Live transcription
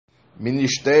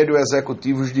Ministério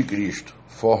Executivos de Cristo,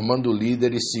 formando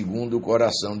líderes segundo o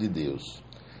coração de Deus.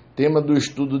 Tema do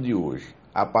estudo de hoje: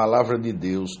 a Palavra de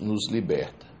Deus nos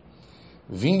liberta.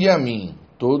 Vinde a mim,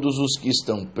 todos os que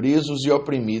estão presos e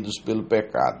oprimidos pelo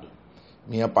pecado.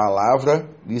 Minha palavra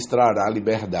lhes trará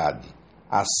liberdade.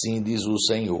 Assim diz o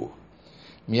Senhor.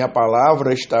 Minha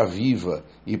palavra está viva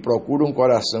e procura um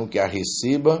coração que a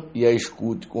receba e a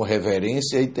escute com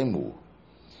reverência e temor.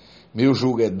 Meu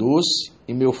jugo é doce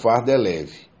e meu fardo é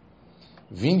leve.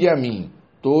 Vinde a mim,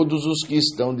 todos os que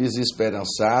estão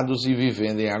desesperançados e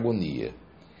vivendo em agonia.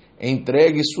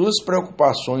 Entregue suas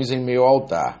preocupações em meu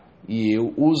altar, e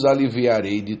eu os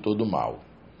aliviarei de todo mal.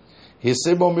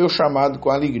 Receba o meu chamado com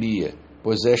alegria,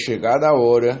 pois é chegada a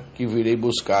hora que virei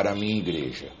buscar a minha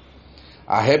igreja.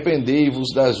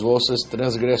 Arrependei-vos das vossas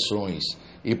transgressões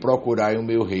e procurai o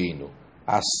meu reino.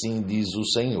 Assim diz o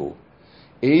Senhor.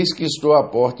 Eis que estou à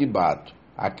porta e bato.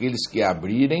 Aqueles que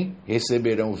abrirem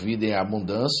receberão vida em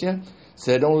abundância,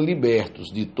 serão libertos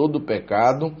de todo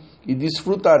pecado e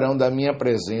desfrutarão da minha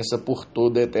presença por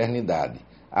toda a eternidade.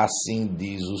 Assim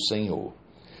diz o Senhor.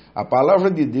 A palavra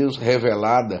de Deus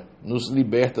revelada nos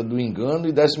liberta do engano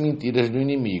e das mentiras do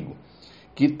inimigo,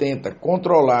 que tenta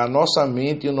controlar a nossa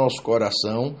mente e o nosso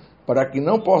coração para que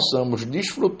não possamos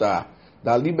desfrutar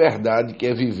da liberdade que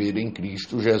é viver em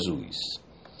Cristo Jesus.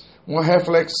 Uma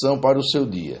reflexão para o seu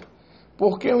dia.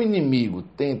 Por que o inimigo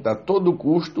tenta a todo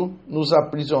custo nos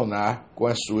aprisionar com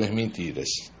as suas mentiras?